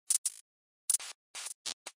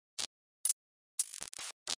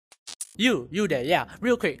You there, yeah.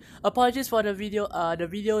 Real quick. Apologies for the video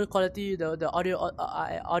quality, the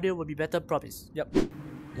audio will be better, promise. Yep.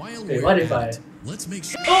 While Okay, we're what if at it, let's make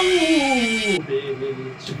sure. Oh,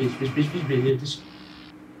 bitch.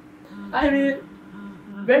 I mean,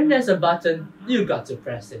 when there's a button, you got to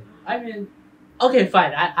press it. I mean, okay,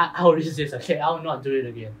 fine. I'll resist. Okay, I'll not do it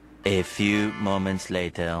again. A few moments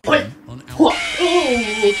later. Wait. On Oh,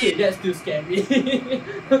 okay, that's too scary.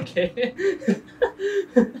 Okay.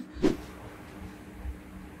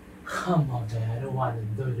 Come on, man. I don't want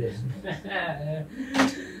to do this.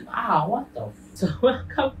 What the f. So,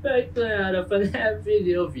 welcome back to another FNAF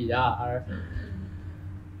video VR.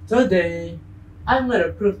 Today, I'm gonna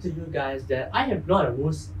prove to you guys that I am not a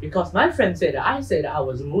wuss because my friend said that I said that I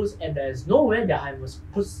was a wuss and there's no way that I was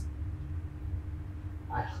puss.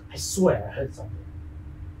 I swear I heard something.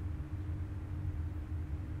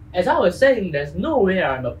 As I was saying, there's no way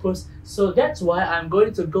I'm a puss, so that's why I'm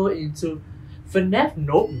going to go into FNAF.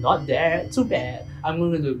 Nope, not there. Too bad. I'm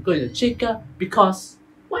going to go into Chica because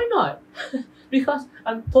why not? Because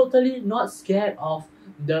I'm totally not scared of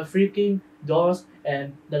the freaking doors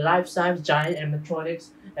and the life-size giant animatronics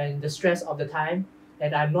and the stress of the time,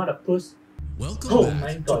 and I'm not a puss. Welcome Oh back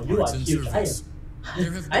my to god, you are Parts and huge. Service.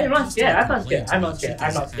 I am not scared. I'm not scared. Complaints I'm not about scared.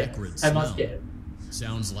 I'm Chica's not scared. acrid I'm not smell. scared.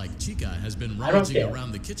 Sounds like Chica has been I don't rummaging care.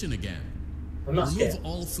 around the kitchen again. I'm not Remove scared.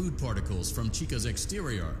 all food particles from Chica's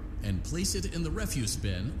exterior and place it in the refuse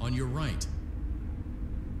bin on your right.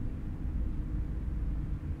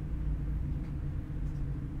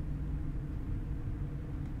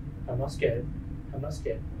 I'm not scared. I'm not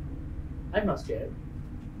scared. I'm not scared.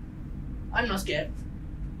 I'm not scared.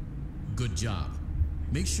 Good job.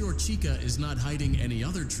 Make sure Chica is not hiding any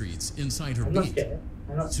other treats inside her I'm not beak. scared.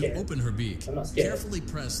 I'm not To scared. open her beak, I'm not scared. carefully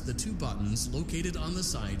press the two buttons located on the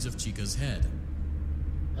sides of Chica's head.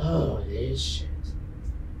 Holy shit.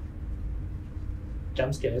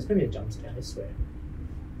 Jump scare. It's gonna be a jump scare, I swear.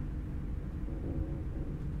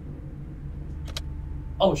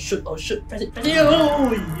 Oh shoot, oh shoot, press it, press it!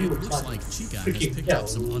 Oh, you It looks like Chica has freaking picked hell. up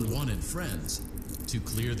some unwanted friends. To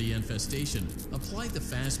clear the infestation, apply the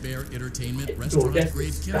𝗓𝐵𝗱𝗏𝗏 restaurant that's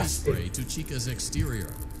grade chemi disgusting. spray to Chica's exterior.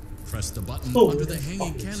 Press the button Oh, under the that's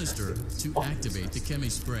hanging fucking canister disgusting. to Fucking activate the disgusting.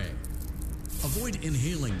 chemi spray. Avoid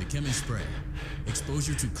inhaling the chemi spray.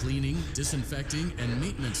 Exposure to cleaning, disinfecting, and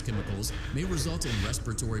maintenance chemicals may result in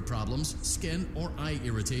respiratory problems, skin, or eye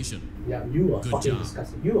irritation. Yeah, you are Good fucking job.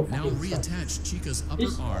 disgusting. You are Now fucking disgusting. reattach Chica's upper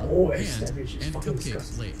It's arm, always hand, savage. It's and fucking cupcake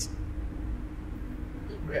disgusting. plate.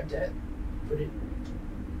 Grab that. Put it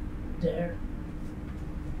there.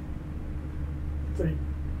 Put it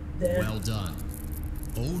there. Well done.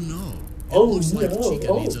 Oh no. It Oh, looks like no. Chica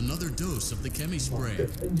Oh. needs another dose of the chemi spray.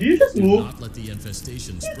 Do you just Do move? not let the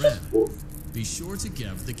infestation You spread. just move. Be sure to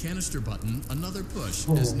give the canister button another push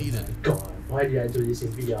Oh as needed. my god, why did I do this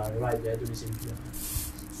in VR? Why did I do this in VR?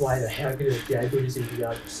 Why the hell did I do this in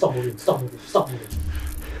VR? Stop moving, stop moving, stop moving.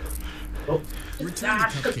 Oh. Return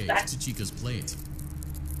the cupcake to Chica's plate.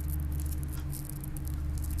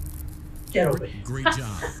 Get over here. Great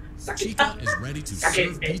job. Suck it Chica up. is ready to Suck it,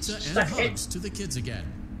 serve bitch. pizza and Suck it. hugs to the kids again.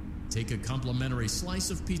 Take a complimentary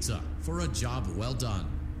slice of pizza for a job well done.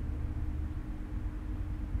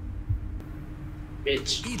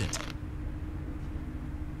 Bitch, Eat it.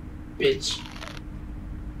 bitch.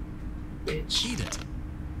 Bitch. Eat it.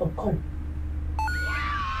 Oh, come.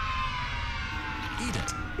 Eat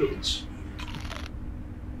it. Bitch.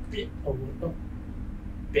 Bitch. Oh, oh.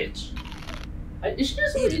 Bitch. Is she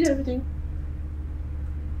just Eat eat it. everything?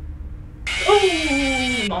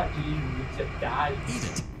 Oh, not you to die. Eat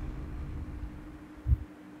it.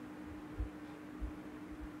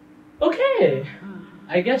 Okay.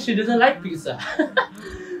 I guess she doesn't like pizza.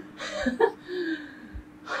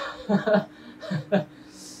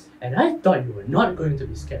 And I thought you were not going to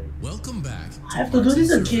be scary. Welcome back. I have to do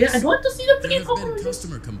this again. I don't want to see the There freaking have been cockroaches.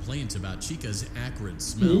 customer complaints about Chica's acrid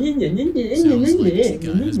smell. Sounds like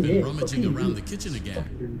Chica has been rummaging around the kitchen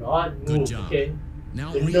again. Do not move, Good job. okay?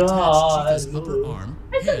 Now Do reattach not Chica's move. upper arm,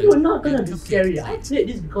 I thought hand, you were not gonna and be cupcake scary. I plate. played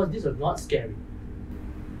this because this was not scary.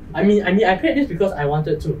 I mean, I played this because I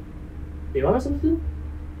wanted to. Wait, what am I supposed to do?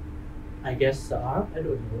 I guess, I don't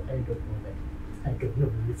know. I don't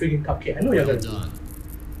know. You freaking cupcake. I know you're Well gonna do. done.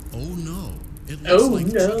 Oh no. It looks Oh, like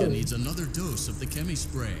no. Chica needs another dose of the chemi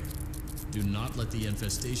spray. Do not let the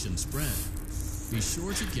infestation spread. Be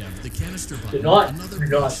sure to give the canister button not, another do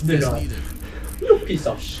not, push do as not. needed. You piece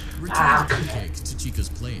of sh. Return Ah. the cupcake to Chica's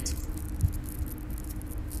plate.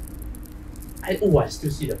 I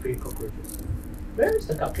still see the freaking cockroaches. Where is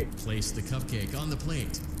the cupcake? Place the cupcake on the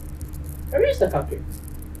plate. Where is the cupcake?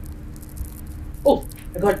 Oh,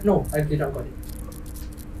 I did not got it.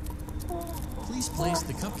 Please place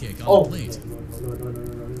the cupcake on Oh, the plate. no.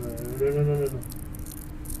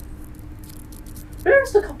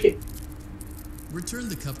 Where's the cupcake? Return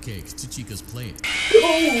the cupcake to Chica's plate.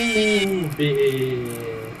 Oh,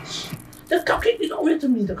 bitch. The cupcake did not went to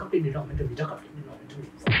me. The cupcake did not went to me. The cupcake did not went to me.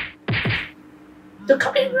 The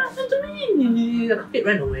cupcake ran to me. The cupcake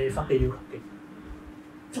ran away. Fuck you, cupcake.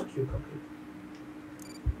 Fuck you, cupcake.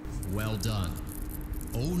 Well done.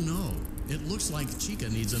 Oh no, it looks like Chica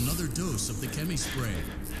needs another dose of the chemi spray.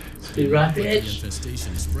 Be right, The bitch.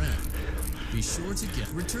 infestation spread. Be sure to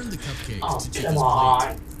return the cupcake Oh, to Chica's come plate.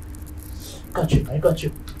 on. Got you. I got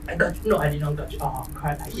you. I got you. No, I did not got you. Oh,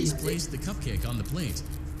 crap. I Please hit my place the cupcake on the plate.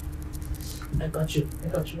 leg. I got you. I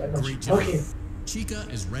got you. I got you. Great job. Okay. Chica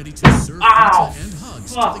is ready to serve Ow, pizza and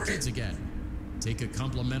hugs fuck. to the kids again. Take a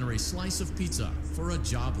complimentary slice of pizza for a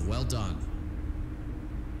job well done.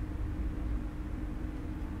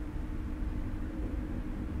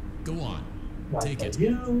 Go on. One Take for it.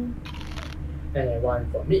 you. And then one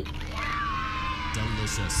for me.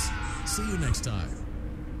 Delicious. See you next time.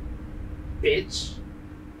 Bitch.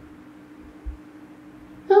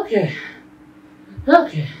 Okay.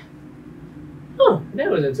 Okay. Oh, that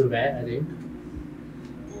wasn't too bad, I think.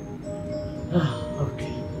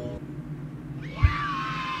 Okay.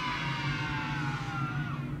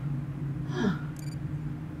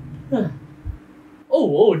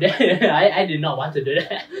 Oh, I did not want to do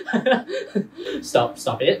that. Stop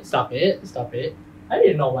it. I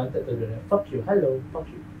did not want to do that. Fuck you. Hello. Fuck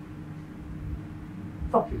you.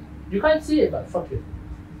 Fuck you. You can't see it, but fuck you.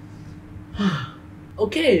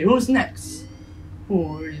 Okay, who's next?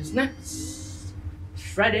 Who is next?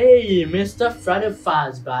 Freddy, Mr. Freddy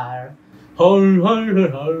Fazbear.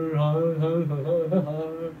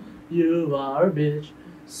 You are a bitch,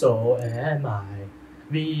 so am I.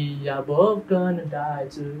 We are both gonna die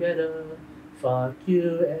together. Fuck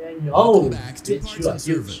you and you. Welcome Oh, back to bitch, Parts you are and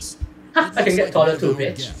huge. Service. Ha, It I can looks get like taller one of too, our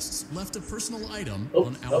bitch. guests left a personal item Oh,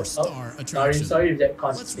 on our star attraction. Sorry if that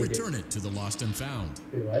caused Let's me to- return it to the lost and found.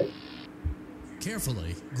 Wait, what?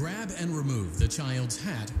 Carefully grab and remove the child's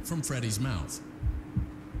hat from Freddy's mouth.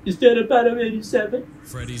 Is that a bottom 87?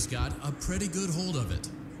 Freddy's got a pretty good hold of it.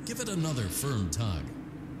 Give it another firm tug.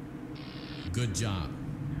 Good job.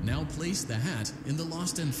 Now place the hat in the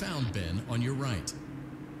lost and found bin on your right.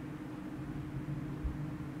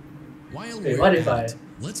 While Okay, we're what if at it,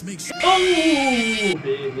 let's make sure. Oh,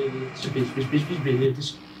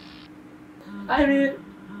 bitch. I mean,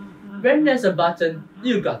 when there's a button,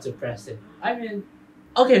 you got to press it. I mean,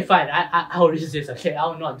 okay, fine. I'll resist. Okay,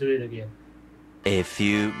 I'll not do it again. A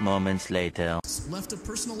few moments later. Left a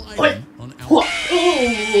personal Wait. item on our. Oh,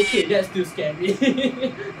 okay, that's too scary.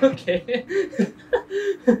 Okay.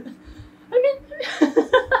 I mean,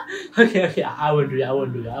 okay, I won't do it. I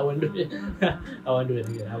won't do it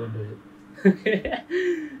again.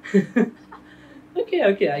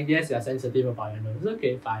 Okay, I guess you're sensitive about your nose.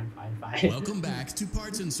 Okay, fine. Welcome back to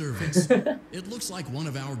Parts and Service. It looks like one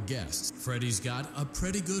of our guests. Freddy's got a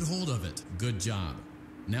pretty good hold of it. Good job.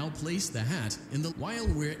 Now place the hat in the. While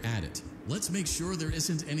we're at it, let's make sure there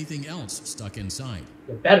isn't anything else stuck inside.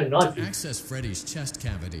 You better not To be. access Freddy's chest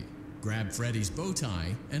cavity, grab Freddy's bow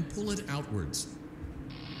tie and pull it outwards.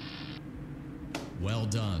 Well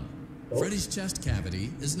done. Oh. Freddy's chest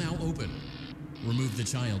cavity is now open. Remove the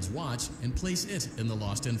child's watch and place it in the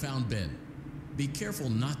lost and found bin. Be careful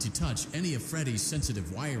not to touch any of Freddy's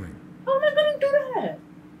sensitive wiring. How am I gonna do that?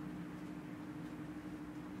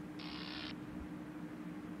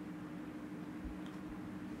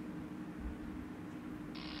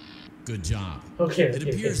 Good job. Okay, It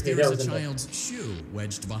appears there that is was a enough. child's shoe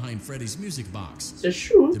wedged behind Freddy's music box. It's a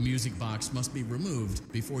shoe? The music box must be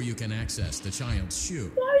removed before you can access the child's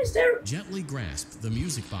shoe. Why is there? Gently grasp the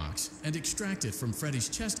music box and extract it from Freddy's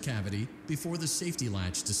chest cavity before the safety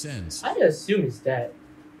latch descends. I assume it's that.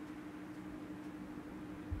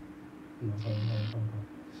 No.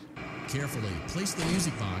 Carefully place the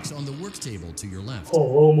music box on the work table to your left. Oh,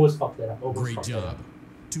 almost fucked it up. Great job.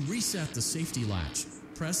 To reset the safety latch,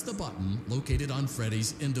 press the button located on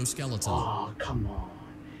Freddy's endoskeleton. Oh, come on.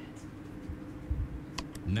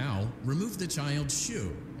 Now, remove the child's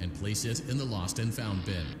shoe and place it in the lost and found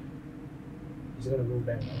bin. He's gonna move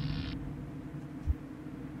back now.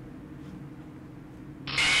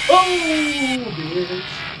 Oh, bitch.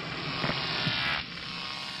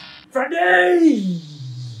 Freddy!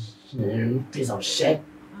 You piece of shit.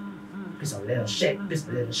 Piece of little shit. Piece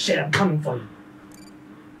of little shit. I'm coming for you.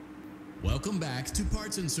 Welcome back to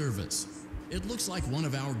Parts and Service. It looks like one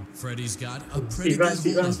of our Freddy's got a pretty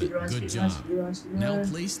Speed good run, hold of it. Good job. Now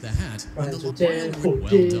place the hat in the Run to lock. death, Well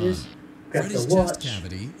this. done. Grab Freddy's the chest watch.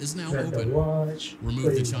 cavity is now Grab the open. watch. Remove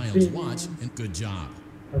put the it in child's bin. watch and good job.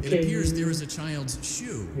 Okay. It appears there is a child's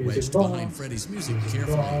shoe Music wedged box. behind Freddy's music. Music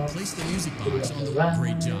Carefully box. place the music Put it box on on the the right.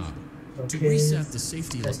 great job. To Okay. reset the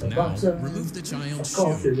safety Press lock the now, button. remove the child's Fuck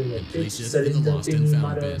off, you shoe little and bitch. place it in Cylinder the lost and thingy, found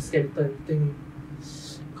mother bin. skeleton thingy.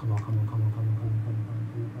 Come on, come on, come on, come on, come on,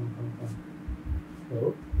 come on, come on, come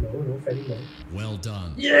on. No, Freddy, no. Well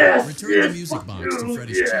done. Yes! Return yes, the music fuck box to you,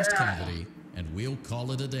 Freddy's yeah. chest cavity, and we'll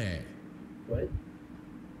call it a day. What?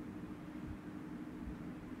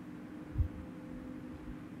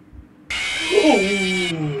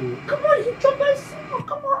 Oh, come on, you dropped my song.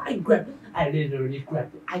 Come on, I grabbed it. I literally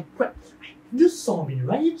grabbed it. I grabbed it. You saw me,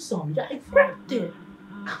 right? You saw me. I grabbed it.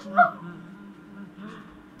 Come on.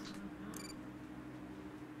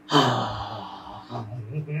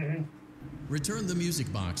 Return the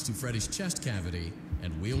music box to Freddy's chest cavity,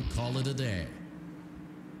 and we'll call it a day.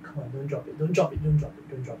 Come on, don't drop it. Don't drop it. Don't drop it.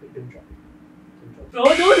 Don't drop it. Don't drop it. Don't drop it. No.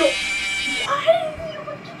 Why?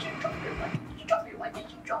 Why did you drop it? Why did you drop it? Why did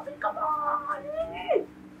you drop it? Come on.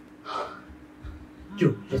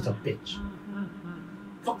 You little bitch.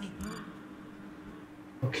 Fuck you.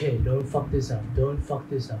 Okay, don't fuck this up. Don't fuck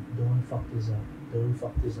this up. Don't fuck this up. Don't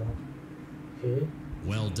fuck this up. Okay?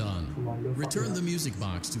 Well done. Come on, don't fuck it Return up. the music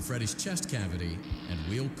box to Freddy's chest cavity, and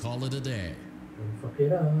we'll call it a day. Don't fuck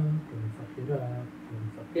it up. Don't fuck it up.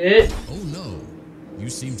 Don't fuck it. Oh no! You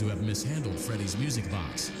seem to have mishandled Freddy's music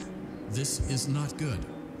box. This is not good.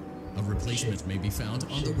 A replacement may be found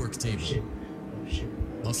on the work table. Shit. Oh shit.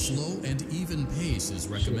 A slow and even pace is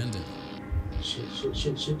recommended. Shit.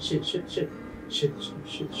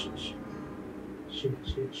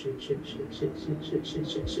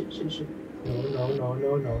 No.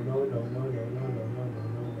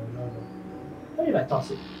 What if I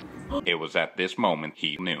toss it? It was at this moment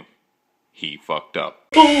he knew. He fucked up.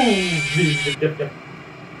 Boom!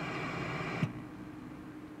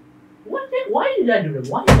 Why did I do that?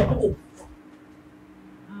 Why did I do that? Oh.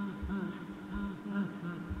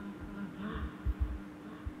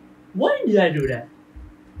 Why did I do that?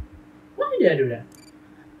 Why did I do that?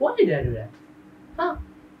 Why did I do that? Huh?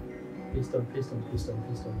 Please don't.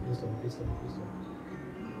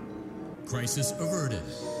 Crisis averted.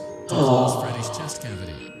 To close Freddy's chest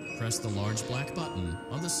cavity, press the large black button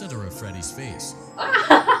on the center of Freddy's face.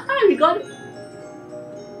 We got it.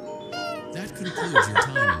 That concludes your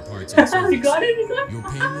time in parts and service. We got it. Your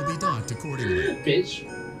pay will be docked accordingly. Bitch.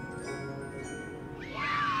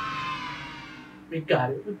 We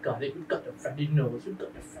got it. We got the Freddy nose. We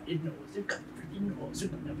got the Freddy nose.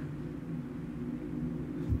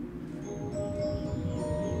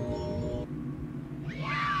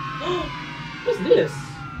 What's this?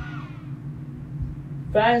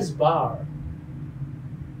 Faz bar.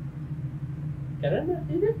 Can I not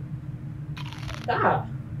eat it? Ah.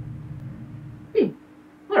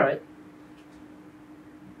 Alright.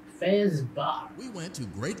 Faz bar. We went to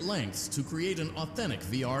great lengths to create an authentic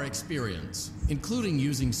VR experience, including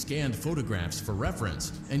using scanned photographs for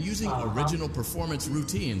reference and using original performance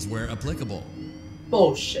routines where applicable.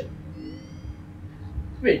 Bullshit.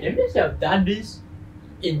 Wait, that means I've done this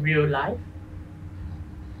in real life?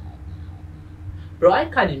 Bro, I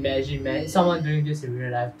can't imagine, man, someone doing this in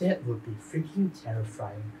real life. That would be freaking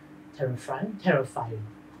terrifying. Terrifying.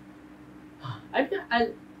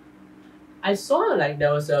 I saw like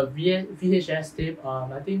there was a VHS tape,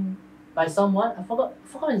 I think by someone, I forgot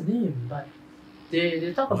his name, but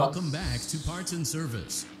they talk about. Welcome back to Parts and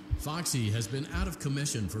Service. Foxy has been out of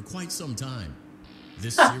commission for quite some time.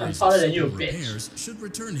 This series taller of than you, simple bitch. repairs should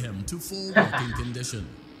return him to full working condition.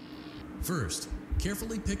 First,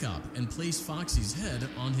 carefully pick up and place Foxy's head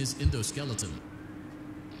on his endoskeleton.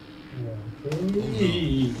 Oh no,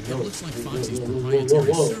 it looks like Foxy's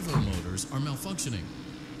proprietary servo motors are malfunctioning.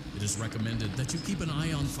 It is recommended that you keep an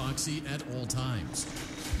eye on Foxy at all times.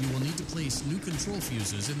 You will need to place new control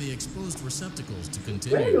fuses in the exposed receptacles to Where do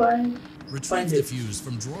continue. I Retrieve find the it? fuse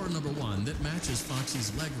from drawer number 1 that matches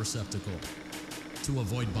Foxy's leg receptacle. To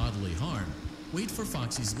avoid bodily harm, wait for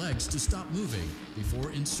Foxy's legs to stop moving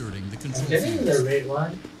before inserting the control This is fuse. the red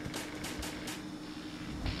one.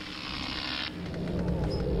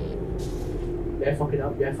 Did I fuck it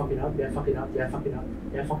up?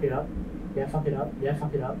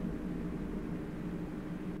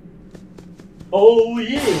 Oh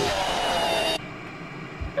yeah!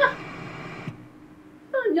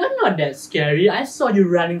 You're not that scary. I saw you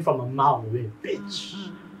running from a mile away, bitch.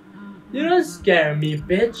 You don't scare me,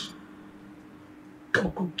 bitch. Come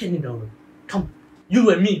on, go get it over. Come. You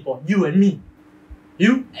and me, boy. You and me.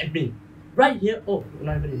 You and me. Right here. Oh, we're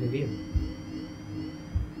not even in the game.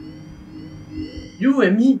 You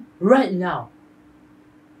and me right now.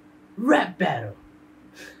 rap battle.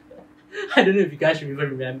 I don't know if you guys even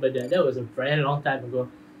remember that. That was a very long time ago.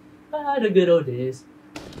 The good old days.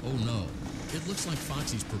 Oh no, it looks like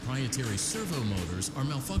Foxy's proprietary servo motors are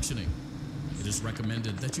malfunctioning. It is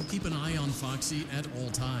recommended that you keep an eye on Foxy at all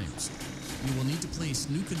times. You will need to place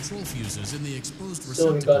new control fuses in the exposed So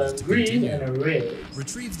we receptacles got a to green continue. and a red.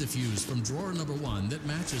 Retrieve the fuse from drawer number 1 that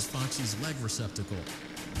matches Foxy's leg receptacle.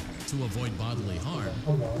 To avoid bodily harm,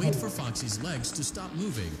 wait for Foxy's legs to stop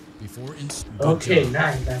moving before Okay,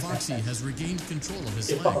 nice. Foxy has regained control of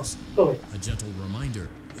his Okay, legs. go away. A gentle reminder,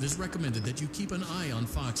 it is recommended that you keep an eye on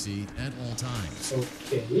Foxy at all times.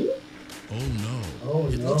 Okay. Oh no, Oh,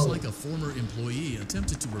 it no. looks like a former employee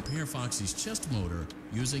attempted to repair Foxy's chest motor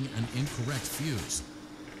using an incorrect fuse.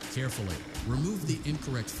 Carefully, remove the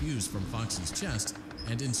incorrect fuse from Foxy's chest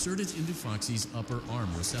and insert it into Foxy's upper arm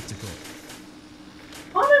receptacle.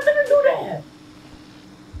 How am I gonna do that?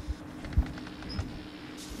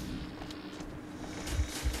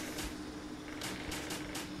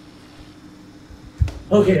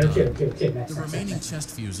 Okay, nice. The remaining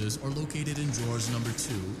chest fuses are located in drawers number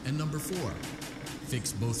 2 and number 4.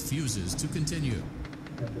 Fix both fuses to continue.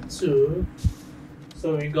 Number 2.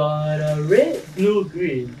 So we got a red, blue,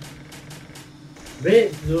 green.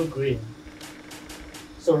 Red, blue, green.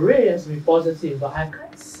 So red has to be positive, but I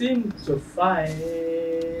can't seem to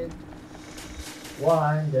find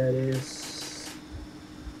one that is,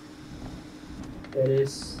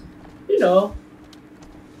 you know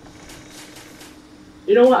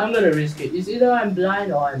what, I'm gonna risk it. It's either I'm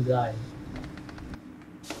blind or I'm blind.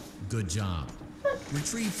 Good job.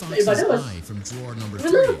 Retrieve Foxy's but that was- eye from drawer number It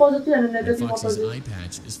was not a 3. positive and a When negative Foxy's opposite. eye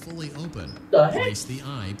patch is fully open, The heck? place the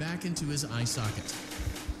eye back into his eye socket.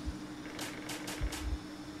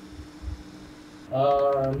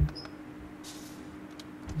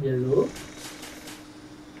 Yellow.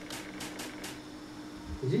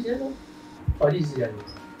 Is it yellow? Oh, this is yellow.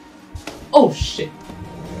 Oh shit!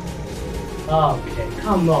 Okay,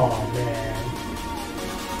 come on, man.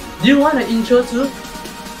 Do you want an intro too?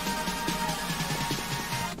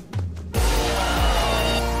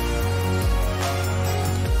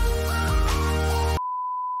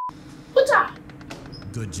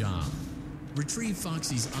 Good job. Retrieve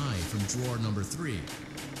Foxy's eye from drawer number 3.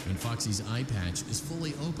 When Foxy's eye patch is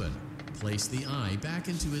fully open, place the eye back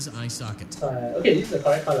into his eye socket. Okay, this is the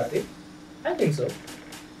correct color, I think. I think so.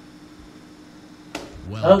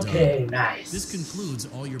 Well Okay, done. nice. This concludes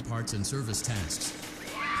all your parts and service tasks.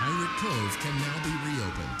 𝗖𝗙𝗏 can now be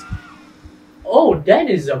reopened. Oh, that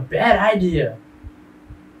is a bad idea.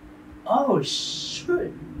 Oh,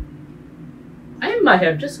 shit. I might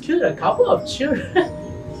have just killed a couple of children.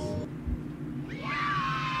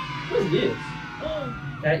 What's this?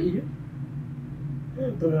 Can I eat you?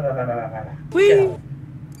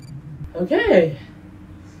 Okay.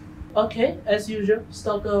 Okay, as usual,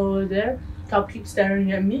 stalker over there. Cupcake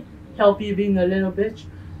staring at me. Helpy being a little bitch.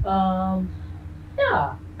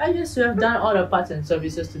 Yeah, I guess we have done all the parts and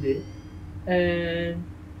services today. And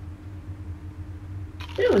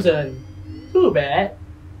it wasn't too bad.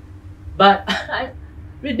 But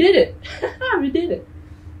we did it. We did it.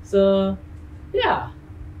 So yeah.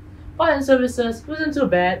 Parts and services wasn't too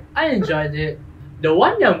bad. I enjoyed it. The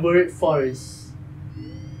one I'm worried for is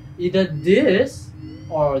either this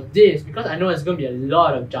or this, because I know it's gonna be a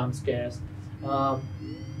lot of jump scares.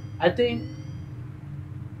 I think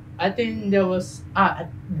there was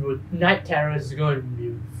night terror is going to be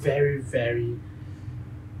very, very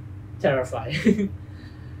terrifying.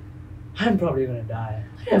 I'm probably gonna die.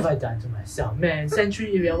 What have I done to myself, man?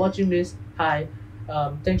 Sentry, if you're watching this, hi.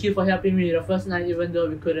 Thank you for helping me the first night, even though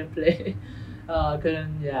we couldn't play.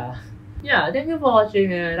 Yeah. Thank you for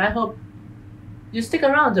watching, and I hope you stick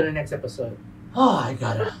around to the next episode. Oh, I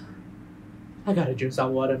gotta drink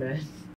some water, man.